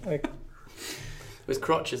possible? Like, with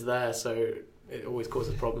crotches there, so it always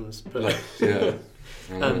causes problems. But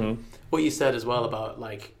what you said as well about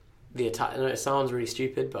like the attach, it sounds really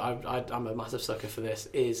stupid, but I'm a massive sucker for this,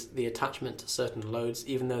 is the attachment to certain loads,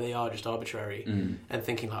 even though they are just arbitrary, and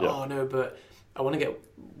thinking like, oh no, but I want to get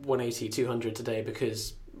 180, 200 today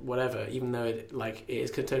because whatever, even though it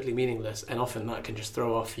is totally meaningless, and often that can just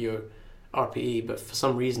throw off your RPE, but for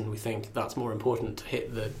some reason we think that's more important to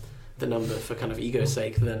hit the number for kind of ego's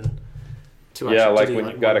sake than to actually do when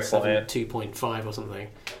you've got a client 2.5 or something.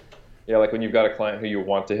 Yeah, like when you've got a client who you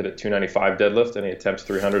want to hit a 295 deadlift and he attempts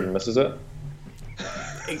 300 and misses it.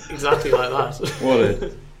 Exactly like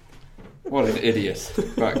that. What an idiot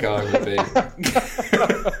that guy would be.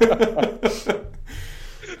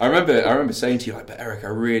 I remember saying to you, like, but Eric, I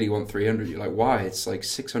really want 300. You're like, why? It's like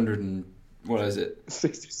 600 and what is it?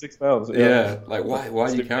 66 pounds. Yeah. Like, why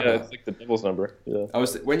do you care about that? It's like the devil's number. Yeah.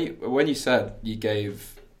 When you said you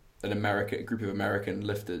gave a group of American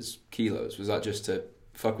lifters kilos, was that just to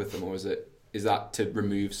fuck with them, or is that to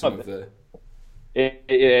remove some of the?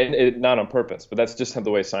 It not on purpose, but that's just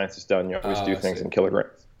the way science is done. You always do things in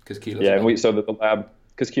kilograms. Because kilos. Yeah, and the lab,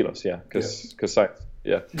 because kilos, because science,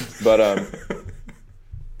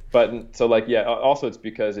 but so also it's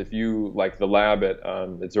because if you the lab at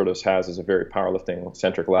Zertos has is a very powerlifting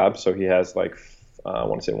centric lab, so he has I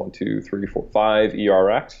want to say 1, 2, 3, 4, 5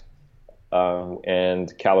 ERX.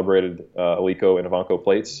 And calibrated Alico and Ivanco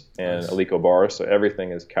plates and Alico bars, so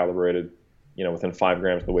everything is calibrated, within 5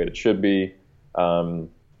 grams of the weight it should be, and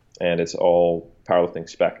it's all powerlifting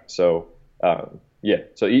spec. So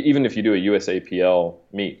so even if you do a USAPL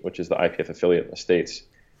meet, which is the IPF affiliate in the States,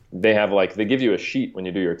 they have they give you a sheet when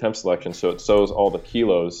you do your attempt selection, so it shows all the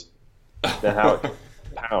kilos and how it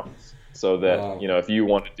pounds. So that if you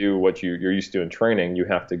want to do what you're used to in training, you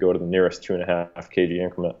have to go to the nearest 2.5 kg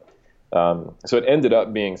increment. So it ended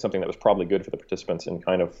up being something that was probably good for the participants in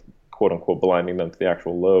kind of quote unquote blinding them to the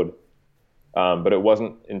actual load. But it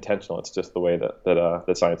wasn't intentional. It's just the way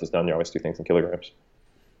that science is done. You always do things in kilograms.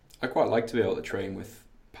 I quite like to be able to train with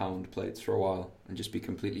pound plates for a while and just be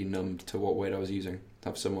completely numbed to what weight I was using. To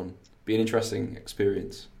have someone be an interesting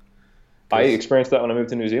experience. I experienced that when I moved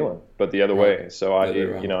to New Zealand, but the other way. So I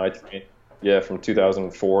trained, from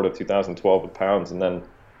 2004 to 2012 with pounds, and then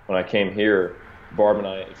when I came here, Barb and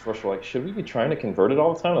I at first were like, should we be trying to convert it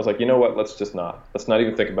all the time? I was like, you know what, let's not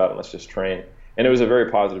even think about it, let's just train. And it was a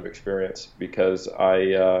very positive experience because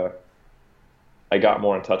I got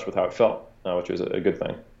more in touch with how it felt, which was a good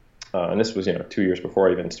thing. And this was 2 years before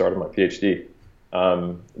I even started my PhD.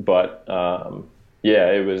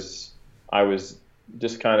 I was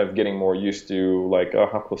just kind of getting more used to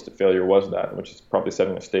how close to failure was that, which is probably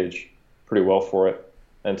setting the stage pretty well for it.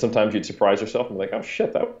 And sometimes you'd surprise yourself and be like, oh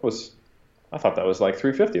shit, I thought that was like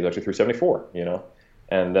 350. It was actually 374, you know?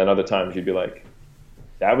 And then other times you'd be like,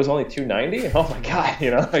 that was only 290? Oh my God,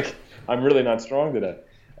 you know, like I'm really not strong today.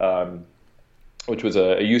 Which was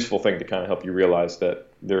a useful thing to kind of help you realize that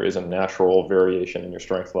there is a natural variation in your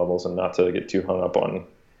strength levels and not to get too hung up on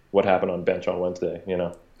what happened on bench on Wednesday, you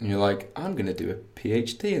know? And you're like, I'm going to do a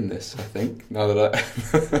PhD in this, I think, now that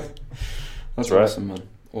That's right. Awesome, man.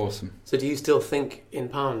 Awesome. So do you still think in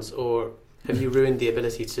pounds, or have you ruined the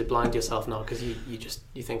ability to blind yourself now because you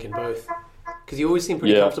think in both? Because you always seem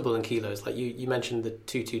pretty comfortable in kilos. Like you mentioned the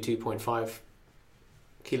 222.5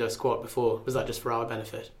 kilo squat before. Was that just for our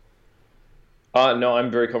benefit? No, I'm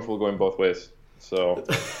very comfortable going both ways. So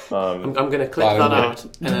I'm going to clip that out,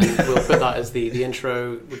 and then we'll put that as the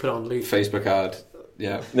intro. We'll put it on loop. Facebook ad.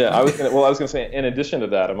 Yeah. Yeah, I was gonna say, in addition to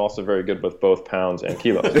that, I'm also very good with both pounds and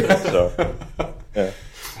kilos. So, yeah.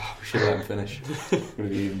 Oh, we should let him finish. Would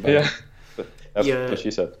be even better. Yeah, that's what she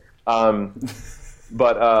said. So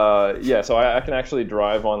I can actually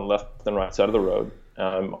drive on left and right side of the road.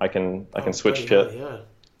 I can switch it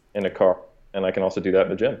in a car, and I can also do that in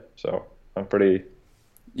the gym. So I'm pretty.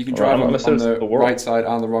 You can drive on the right side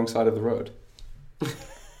and the wrong side of the road.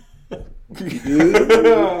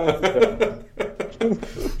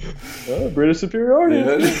 British superiority.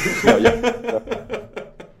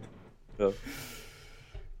 Yeah.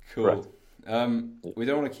 Cool. Right. We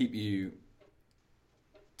don't want to keep you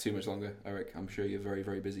too much longer, Eric. I'm sure you're a very,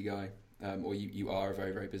 very busy guy, or you are a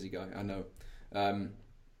very, very busy guy. I know.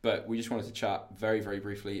 But we just wanted to chat very, very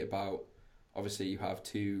briefly about. Obviously, you have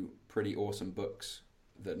two pretty awesome books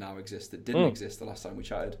that now exist that didn't exist the last time we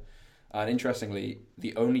chatted. And interestingly,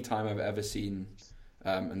 the only time I've ever seen,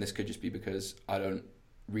 and this could just be because I don't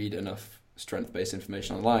read enough strength-based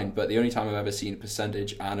information online, but the only time I've ever seen a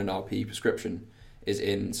percentage and an RP prescription is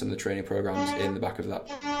in some of the training programs in the back of that.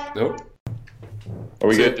 Oh. Are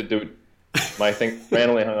we good to do it? My thing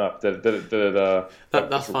randomly hung up. Did it,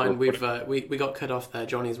 that's fine. We got cut off there.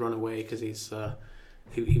 Johnny's run away because he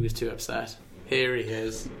was too upset. Here he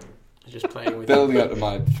is, just playing with. Building up to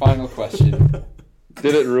my final question.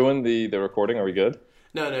 Did it ruin the recording? Are we good?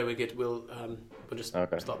 No, we're good. We'll just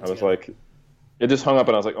stop. I was like, it just hung up,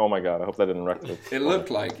 and I was like, oh my God, I hope that didn't wreck it. It looked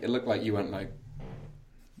like you went like.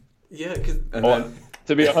 Yeah, because.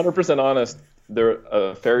 To be 100% honest,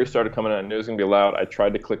 a fairy started coming in. I knew it was gonna be loud. I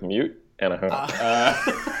tried to click mute, and I hung up.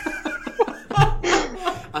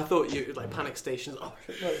 I thought you like panic stations. Oh,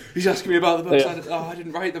 he's asking me about the books. Yeah. I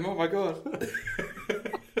didn't write them. Oh my God.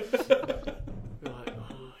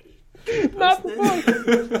 Not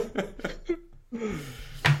the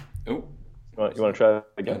Oh, you want to try that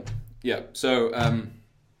again? Yeah. So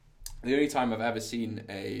the only time I've ever seen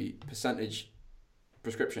a percentage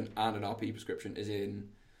prescription and an RP prescription is in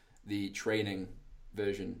the training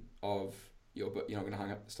version of your book. You're not going to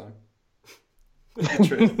hang up this time.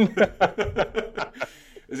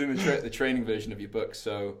 Is in the training version of your book.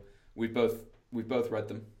 So we've both read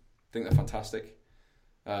them. I think they're fantastic.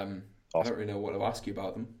 Awesome. I don't really know what to ask you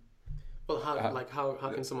about them. Well,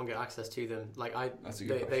 how can someone get access to them? Like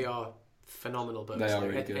they are phenomenal books. They are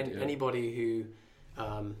really good. Anybody who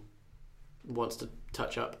wants to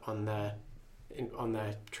touch up on their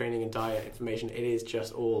training and diet information, it is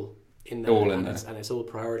just all in there. And it's all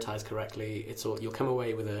prioritized correctly. You'll come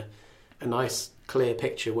away with a nice clear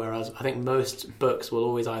picture. Whereas I think most books will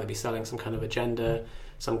always either be selling some kind of agenda,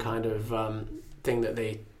 some kind of thing that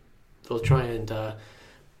they'll try and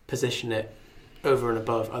position it over and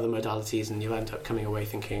above other modalities, and you'll end up coming away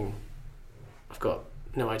thinking, I've got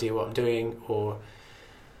no idea what I'm doing, or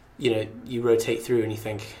you rotate through and you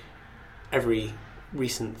think every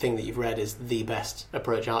recent thing that you've read is the best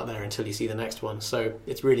approach out there until you see the next one. So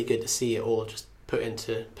it's really good to see it all just put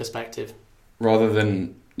into perspective. Rather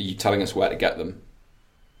than you telling us where to get them,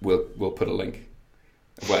 we'll put a link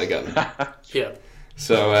of where to get them. Yeah.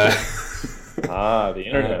 So the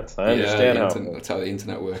internet. I understand that's how the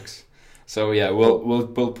internet works. So yeah, we'll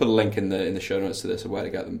put a link in the show notes to this of where to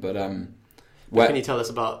get them. But what can you tell us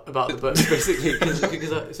about the books basically?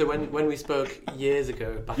 Because so when we spoke years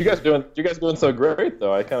ago, you guys doing so great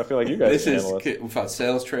though. I kind of feel like you guys. We've had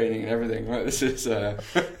sales training and everything, right? This is.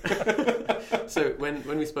 So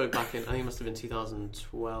when we spoke back in, I think it must have been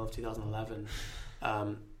 2012, 2011.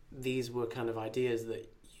 These were kind of ideas that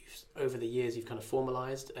over the years you've kind of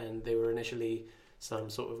formalized, and they were initially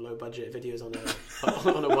some sort of low budget videos on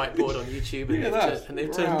a whiteboard on YouTube, and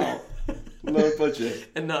they've turned low budget,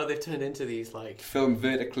 and now they've turned into these like filmed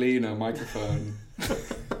vertically in a microphone.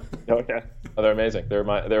 Okay, they're amazing. They're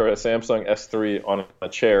a Samsung S3 on a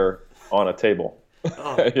chair on a table.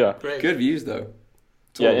 Oh, yeah, great. Good views though.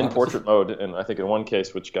 in portrait mode, and I think in one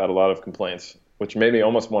case, which got a lot of complaints, which made me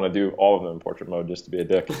almost want to do all of them in portrait mode just to be a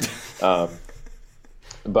dick.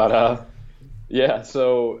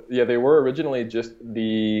 They were originally just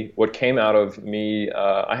what came out of me.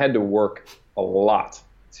 I had to work a lot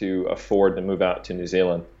to afford to move out to New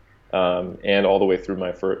Zealand, and all the way through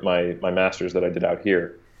my master's that I did out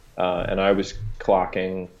here, and I was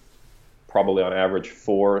clocking probably on average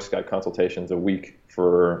 4 Skype consultations a week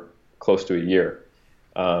for close to a year,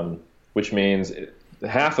 which means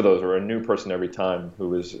half of those are a new person every time who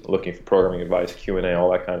was looking for programming advice, Q&A, all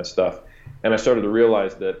that kind of stuff. And I started to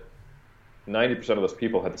realize that 90% of those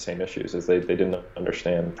people had the same issues, as they didn't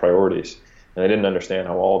understand priorities, and they didn't understand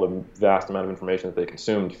how all the vast amount of information that they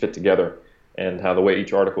consumed fit together, and how the way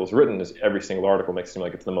each article is written is every single article makes it seem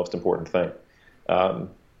like it's the most important thing.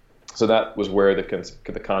 So that was where the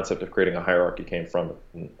concept of creating a hierarchy came from,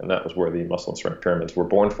 and that was where the muscle and strength pyramids were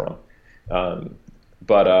born from.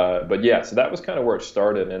 But yeah, so that was kind of where it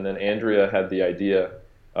started, and then Andrea had the idea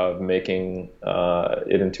of making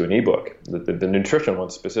it into an ebook, the nutrition one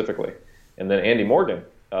specifically, and then Andy Morgan,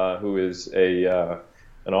 who is an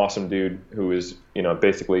awesome dude, who is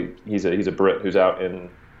basically he's a Brit who's out in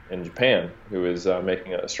Japan, who is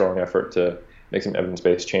making a strong effort to make some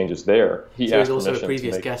evidence-based changes there. He's also a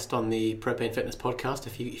previous guest on the Propane Fitness podcast.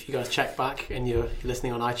 If you guys check back and you're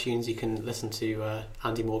listening on iTunes, you can listen to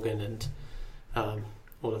Andy Morgan and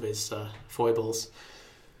all of his foibles.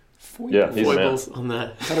 Yeah, he's foibles on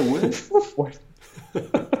there. Is that a word?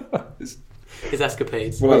 His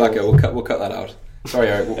escapades. We'll let that go. We'll cut that out. Sorry,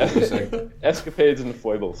 Eric. What were you saying? Escapades and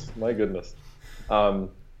foibles. My goodness.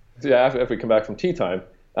 After we come back from tea time,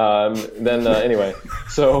 then anyway,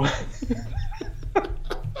 so.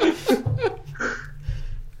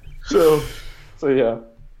 So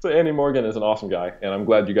Andy Morgan is an awesome guy, and I'm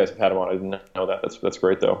glad you guys have had him on. I didn't know that. That's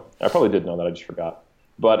great, though. I probably did know that. I just forgot.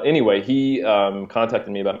 But anyway, he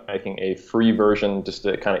contacted me about making a free version, just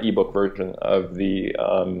a kind of ebook version of the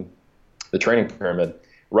training pyramid,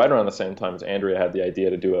 right around the same time as Andrea had the idea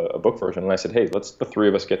to do a book version. And I said, hey, let's the three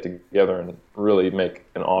of us get together and really make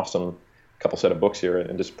an awesome couple set of books here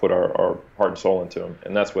and just put our heart and soul into them.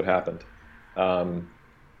 And that's what happened. They're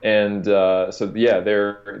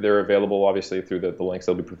available obviously through the links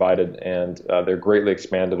that'll be provided, and they're greatly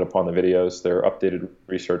expanded upon the videos. They're updated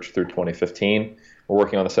research through 2015. We're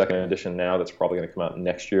working on the second edition now. That's probably going to come out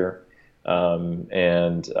next year. If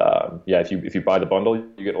you buy the bundle,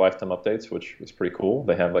 you get lifetime updates, which is pretty cool.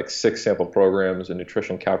 They have like 6 sample programs, a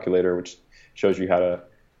nutrition calculator, which shows you how to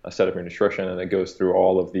set up your nutrition, and it goes through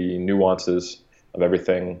all of the nuances of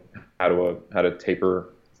everything, how to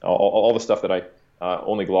taper, all the stuff that I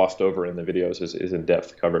only glossed over in the videos is in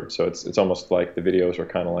depth covered. So it's almost like the videos are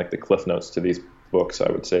kind of like the cliff notes to these books, I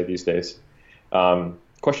would say, these days.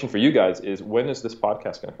 Question for you guys is, when is this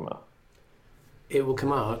podcast going to come out? It will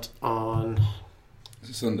come out on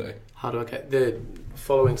Sunday. How do I get the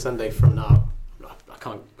following Sunday from now? I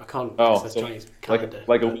can't. Access Johnny's calendar.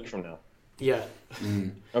 Like a week from now. Yeah.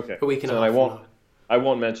 Okay. A week and a half. I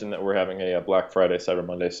wonon't mention that we're having a Black Friday, Cyber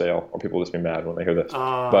Monday sale, or people will just be mad when they hear this.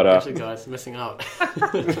 Actually, guys, missing out.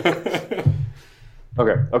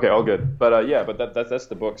 Okay, all good. But that's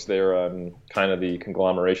the books. They're kind of the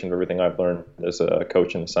conglomeration of everything I've learned as a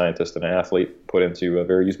coach and a scientist and an athlete, put into a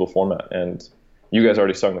very usable format. And you guys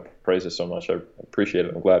already sung the praises so much. I appreciate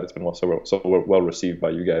it. I'm glad it's been so well received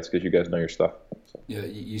by you guys, because you guys know your stuff. So. Yeah,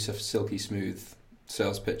 Yusuf silky smooth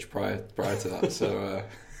sales pitch prior to that. So.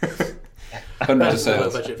 Hundreds of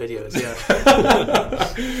sales. Low budget videos, yeah.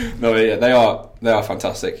 No, yeah, they are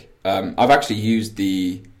fantastic. I've actually used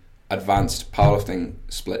the advanced powerlifting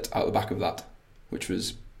split out the back of that, which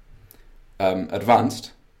was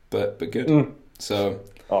advanced but good. So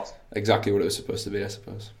awesome. Exactly what it was supposed to be, I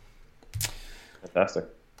suppose. Fantastic.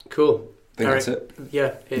 Cool. I think Eric, that's it.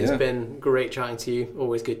 Yeah, it's been great chatting to you.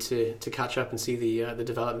 Always good to catch up and see the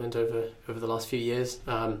development over the last few years.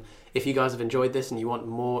 If you guys have enjoyed this and you want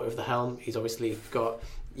more of the Helm, he's obviously got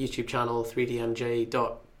YouTube channel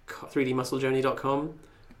 3dmusclejourney.com.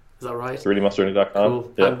 Is that right? 3dmusclejourney.com.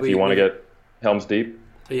 Cool. Yeah. If you want to get Helms deep.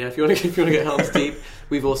 Yeah, if you want to get Helms deep.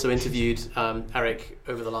 We've also interviewed Eric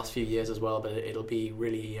over the last few years as well, but it'll be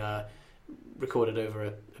really recorded over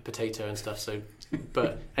a potato and stuff. So,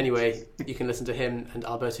 but anyway, you can listen to him and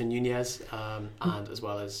Alberto Nunez, and as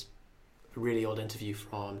well as a really old interview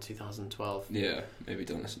from 2012. Yeah, maybe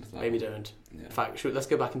don't listen to that. Maybe don't. Yeah. In fact, let's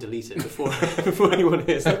go back and delete it before anyone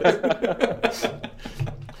hears it. I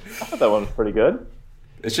thought that one was pretty good.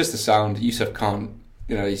 It's just the sound. Yusuf can't.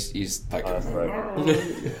 He's like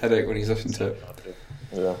headache when he's listening to it.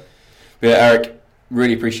 Yeah. But yeah, Eric,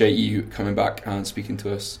 really appreciate you coming back and speaking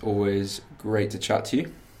to us. Always great to chat to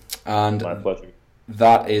you. And My pleasure.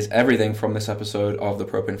 that is everything from this episode of the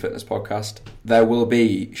Propane Fitness Podcast. There will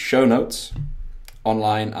be show notes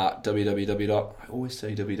online at www. I always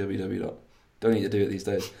say www. Don't need to do it these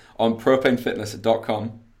days. On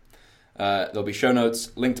propanefitness.com. There'll be show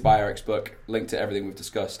notes, linked by Eric's book, linked to everything we've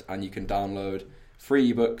discussed, and you can download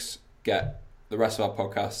free ebooks, get the rest of our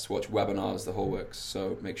podcasts, watch webinars, the whole works.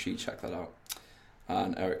 So make sure you check that out.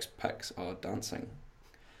 And Eric's pecs are dancing.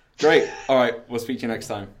 Great. All right. We'll speak to you next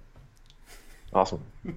time. Awesome.